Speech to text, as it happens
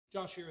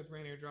Josh here with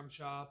Rainier Drum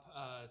Shop.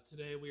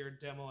 Today we are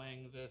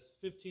demoing this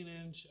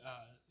 15-inch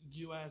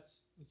US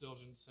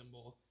Zildjian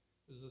cymbal.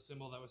 This is a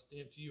cymbal that was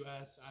stamped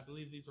US. I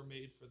believe these were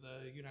made for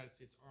the United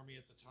States Army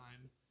at the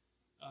time.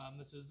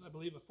 This is, I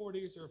believe, a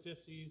 40s or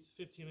 50s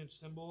 15-inch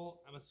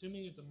cymbal. I'm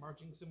assuming it's a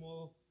marching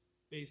cymbal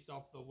based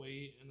off the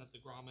weight and that the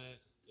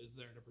grommet is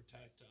there to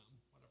protect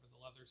whatever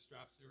the leather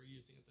straps they were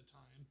using at the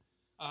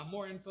time.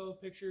 More info,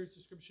 pictures,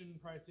 description,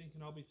 pricing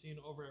can all be seen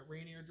over at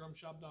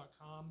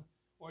rainierdrumshop.com.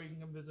 Or you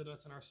can come visit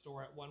us in our store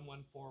at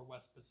 114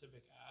 West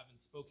Pacific Ave in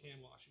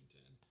Spokane,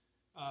 Washington.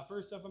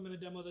 First up, I'm going to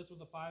demo this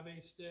with a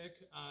 5A stick,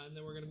 and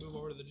then we're going to move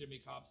over to the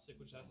Jimmy Cobb stick,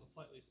 which has a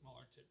slightly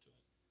smaller tip to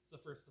it. So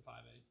first, the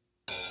 5A.